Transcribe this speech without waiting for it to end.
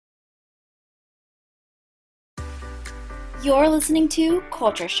You're listening to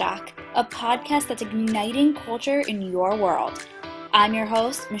Culture Shock, a podcast that's igniting culture in your world. I'm your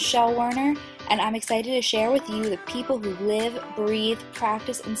host, Michelle Werner, and I'm excited to share with you the people who live, breathe,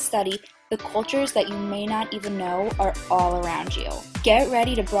 practice, and study the cultures that you may not even know are all around you. Get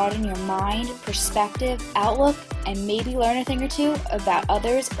ready to broaden your mind, perspective, outlook, and maybe learn a thing or two about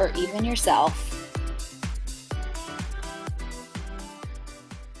others or even yourself.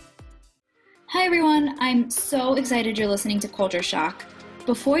 Hi everyone, I'm so excited you're listening to Culture Shock.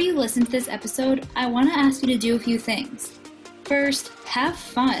 Before you listen to this episode, I want to ask you to do a few things. First, have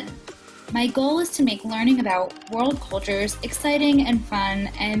fun. My goal is to make learning about world cultures exciting and fun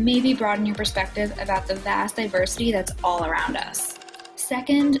and maybe broaden your perspective about the vast diversity that's all around us.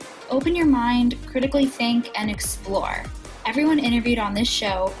 Second, open your mind, critically think, and explore. Everyone interviewed on this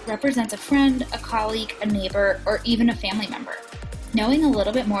show represents a friend, a colleague, a neighbor, or even a family member. Knowing a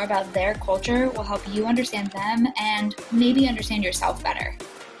little bit more about their culture will help you understand them and maybe understand yourself better.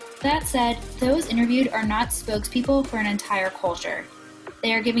 That said, those interviewed are not spokespeople for an entire culture.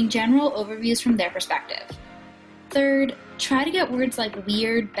 They are giving general overviews from their perspective. Third, try to get words like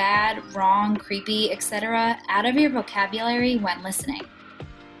weird, bad, wrong, creepy, etc. out of your vocabulary when listening.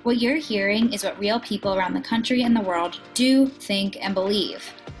 What you're hearing is what real people around the country and the world do, think, and believe.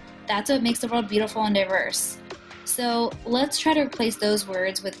 That's what makes the world beautiful and diverse. So let's try to replace those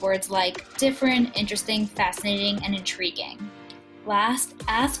words with words like different, interesting, fascinating, and intriguing. Last,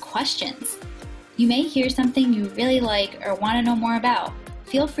 ask questions. You may hear something you really like or want to know more about.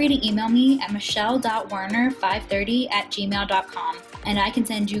 Feel free to email me at michelle.werner530@gmail.com and I can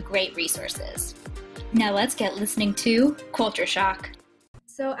send you great resources. Now let's get listening to Culture Shock.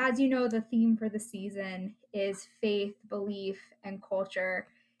 So as you know, the theme for the season is faith, belief, and culture.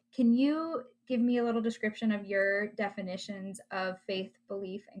 Can you give me a little description of your definitions of faith,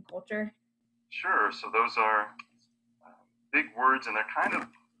 belief, and culture? Sure. So those are big words, and the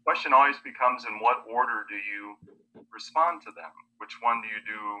question always becomes, in what order do you respond to them? Which one do you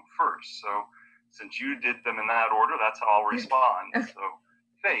do first? So since you did them in that order, that's how I'll respond. Okay. So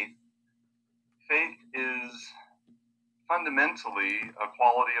faith is fundamentally a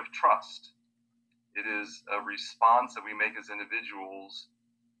quality of trust. It is a response that we make as individuals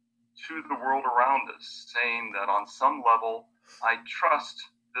to the world around us, saying that on some level, I trust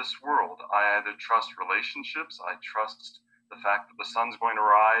this world. I either trust relationships, I trust the fact that the sun's going to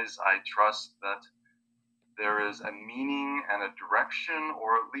rise, I trust that there is a meaning and a direction,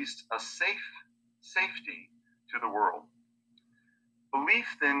 or at least a safety to the world.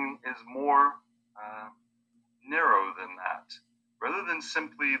 Belief then is more narrow than that. Rather than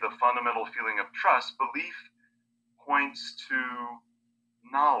simply the fundamental feeling of trust, belief points to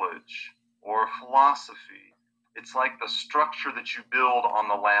knowledge or philosophy. It's like the structure that you build on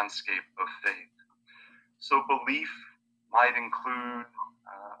the landscape of faith. So belief might include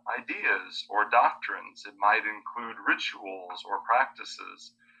ideas or doctrines. It might include rituals or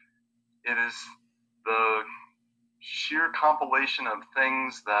practices. It is the sheer compilation of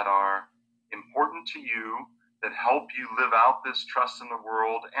things that are important to you, that help you live out this trust in the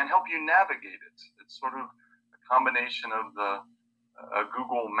world and help you navigate it. It's sort of a combination of a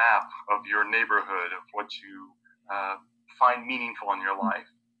Google map of your neighborhood, of what you find meaningful in your life.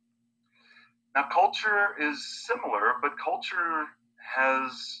 Now, culture is similar, but culture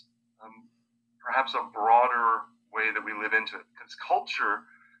has perhaps a broader way that we live into it, because culture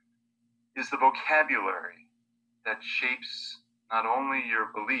is the vocabulary that shapes not only your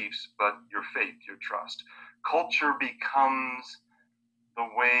beliefs, but your faith, your trust. Culture becomes the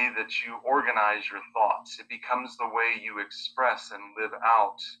way that you organize your thoughts. It becomes the way you express and live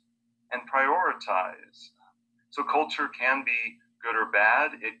out and prioritize. So culture can be good or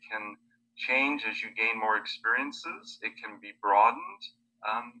bad. It can change as you gain more experiences. It can be broadened.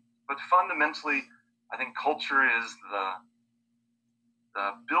 But fundamentally, I think culture is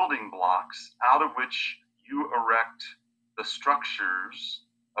the building blocks out of which you erect the structures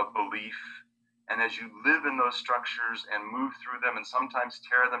of belief. And as you live in those structures and move through them and sometimes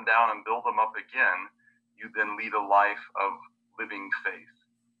tear them down and build them up again, you then lead a life of living faith.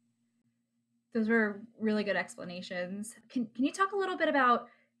 Those were really good explanations. Can you talk a little bit about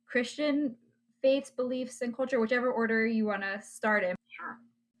Christian faiths, beliefs, and culture, whichever order you want to start in? Sure.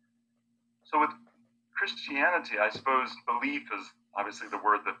 So with Christianity, I suppose belief is obviously the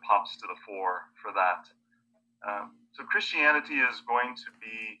word that pops to the fore for that. So Christianity is going to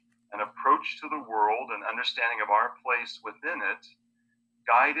be an approach to the world, an understanding of our place within it,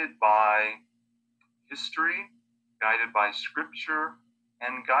 guided by history, guided by scripture,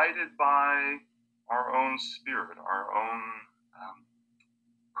 and guided by our own spirit, our own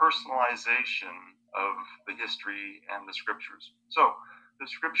personalization of the history and the scriptures. So the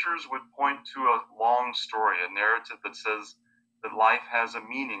scriptures would point to a long story, a narrative that says that life has a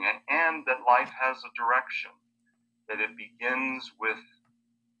meaning and that life has a direction, that it begins with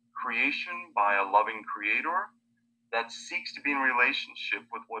creation by a loving creator that seeks to be in relationship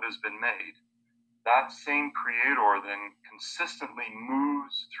with what has been made. That same creator then consistently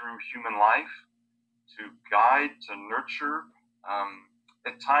moves through human life to guide, to nurture,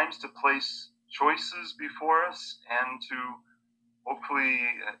 at times to place choices before us and to hopefully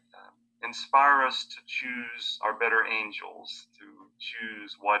inspire us to choose our better angels, to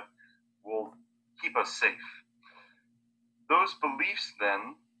choose what will keep us safe. Those beliefs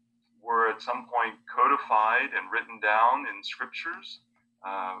then were at some point codified and written down in scriptures.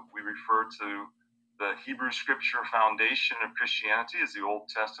 We refer to the Hebrew scripture foundation of Christianity as the Old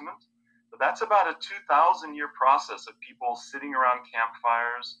Testament. But that's about a 2,000-year process of people sitting around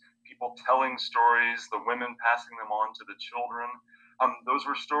campfires, people telling stories, the women passing them on to the children. Those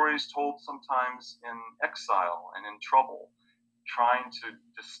were stories told sometimes in exile and in trouble, trying to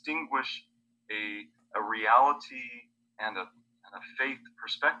distinguish a reality and a faith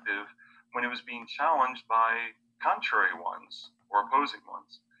perspective when it was being challenged by contrary ones or opposing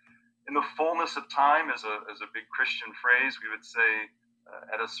ones. In the fullness of time, as a big Christian phrase, we would say,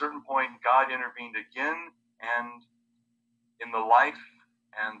 at a certain point, God intervened again, and in the life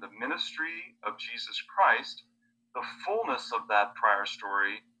and the ministry of Jesus Christ, the fullness of that prior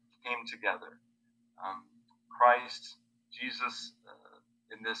story came together. Christ, Jesus,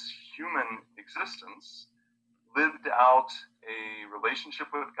 in this human existence, lived out a relationship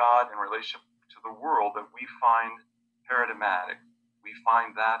with God and relationship to the world that we find paradigmatic. We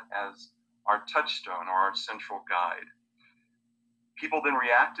find that as our touchstone or our central guide. People then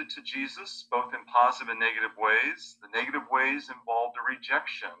reacted to Jesus, both in positive and negative ways. The negative ways involved a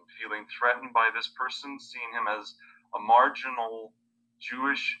rejection, feeling threatened by this person, seeing him as a marginal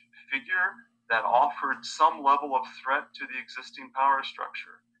Jewish figure that offered some level of threat to the existing power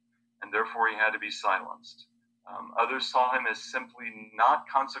structure, and therefore he had to be silenced. Others saw him as simply not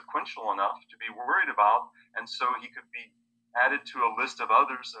consequential enough to be worried about, and so he could be added to a list of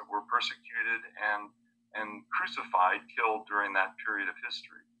others that were persecuted and crucified, killed during that period of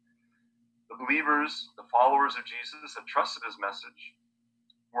history. The believers, the followers of Jesus that trusted his message,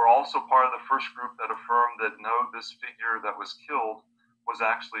 were also part of the first group that affirmed that no, this figure that was killed was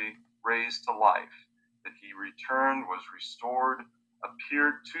actually raised to life, that he returned, was restored,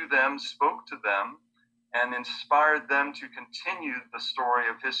 appeared to them, spoke to them, and inspired them to continue the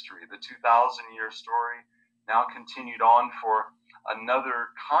story of history. The 2,000-year story now continued on for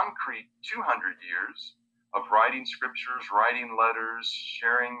another concrete 200 years of writing scriptures, writing letters,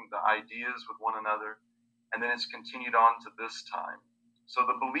 sharing the ideas with one another, and then it's continued on to this time. So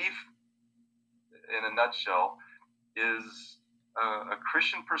the belief, in a nutshell, is a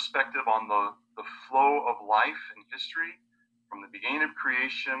Christian perspective on the flow of life and history from the beginning of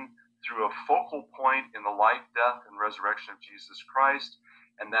creation through a focal point in the life, death, and resurrection of Jesus Christ.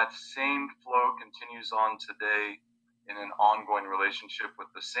 And that same flow continues on today in an ongoing relationship with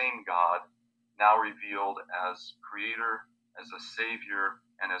the same God, now revealed as Creator, as a Savior,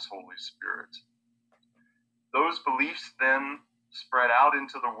 and as Holy Spirit. Those beliefs then spread out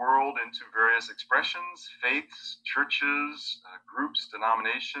into the world into various expressions, faiths, churches, groups,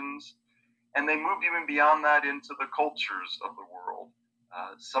 denominations, and they moved even beyond that into the cultures of the world.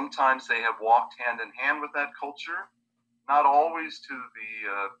 Sometimes they have walked hand in hand with that culture, not always to the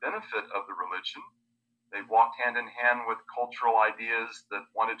benefit of the religion. They've walked hand in hand with cultural ideas that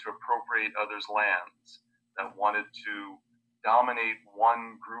wanted to appropriate others' lands, that wanted to dominate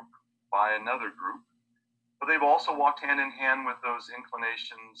one group by another group. But they've also walked hand in hand with those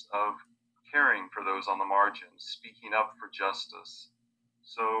inclinations of caring for those on the margins, speaking up for justice.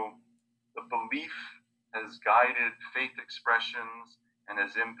 So the belief has guided faith expressions and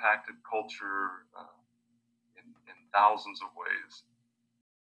has impacted culture in thousands of ways.